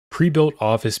Pre-built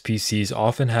office PCs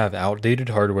often have outdated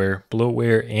hardware,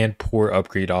 bloatware, and poor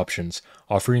upgrade options,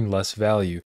 offering less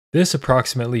value. This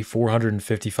approximately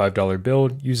 $455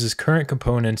 build uses current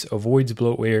components, avoids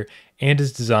bloatware, and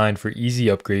is designed for easy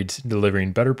upgrades,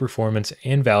 delivering better performance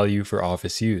and value for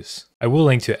office use. I will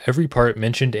link to every part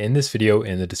mentioned in this video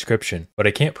in the description, but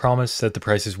I can't promise that the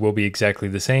prices will be exactly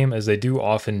the same as they do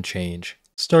often change.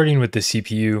 Starting with the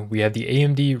CPU, we have the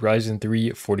AMD Ryzen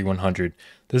 3 4100.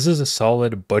 This is a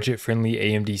solid, budget-friendly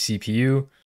AMD CPU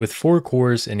with 4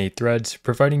 cores and 8 threads,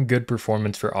 providing good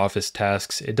performance for office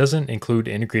tasks. It doesn't include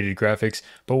integrated graphics,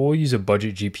 but we'll use a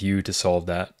budget GPU to solve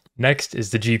that. Next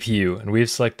is the GPU, and we have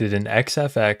selected an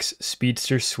XFX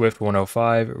Speedster Swift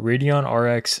 105 Radeon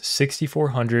RX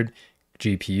 6400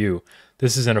 GPU.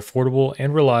 This is an affordable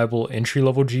and reliable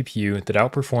entry-level GPU that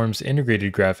outperforms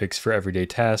integrated graphics for everyday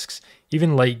tasks,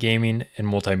 even light gaming and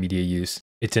multimedia use.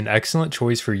 It's an excellent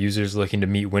choice for users looking to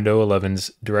meet Windows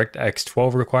 11's DirectX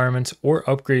 12 requirements or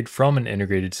upgrade from an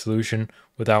integrated solution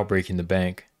without breaking the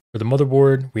bank. For the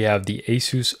motherboard, we have the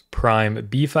Asus Prime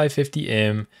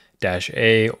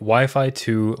B550M-A Wi-Fi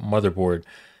 2 motherboard.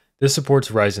 This supports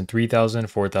Ryzen 3000,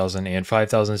 4000, and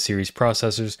 5000 series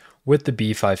processors with the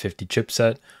B550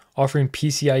 chipset, offering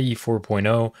PCIe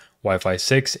 4.0, Wi-Fi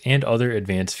 6, and other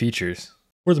advanced features.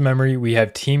 For the memory, we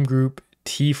have Team Group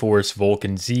T-Force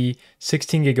Vulcan Z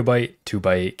 16GB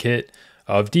 2x8 kit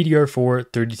of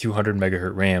DDR4 3200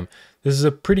 MHz RAM. This is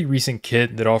a pretty recent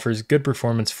kit that offers good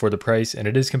performance for the price, and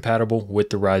it is compatible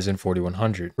with the Ryzen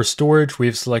 4100. For storage, we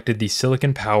have selected the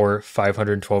Silicon Power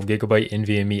 512GB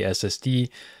NVMe SSD.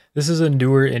 This is a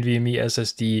newer NVMe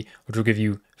SSD, which will give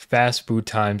you fast boot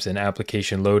times and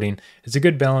application loading. It's a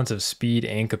good balance of speed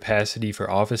and capacity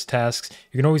for office tasks.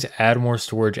 You can always add more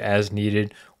storage as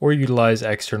needed or utilize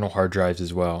external hard drives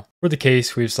as well. For the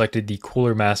case, we've selected the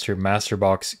Cooler Master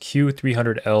Masterbox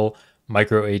Q300L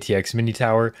Micro ATX Mini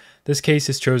Tower. This case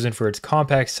is chosen for its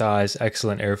compact size,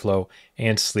 excellent airflow,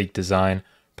 and sleek design,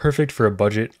 perfect for a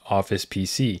budget office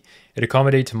PC. It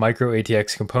accommodates micro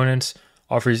ATX components,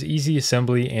 offers easy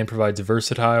assembly, and provides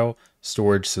versatile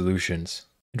storage solutions.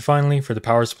 And finally, for the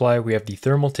power supply, we have the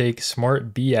Thermaltake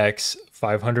Smart BX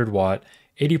 500W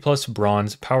 80 plus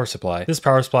bronze power supply. This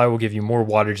power supply will give you more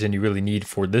wattage than you really need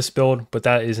for this build, but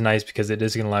that is nice because it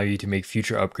is going to allow you to make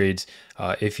future upgrades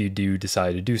if you do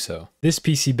decide to do so. This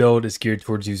PC build is geared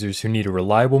towards users who need a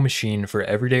reliable machine for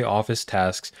everyday office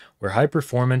tasks where high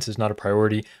performance is not a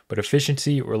priority, but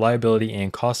efficiency, reliability,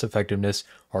 and cost effectiveness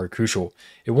are crucial.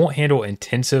 It won't handle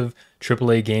intensive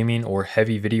AAA gaming or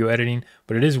heavy video editing,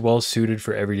 but it is well suited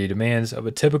for everyday demands of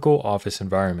a typical office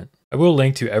environment. I will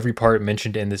link to every part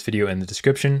mentioned in this video in the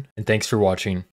description, and thanks for watching.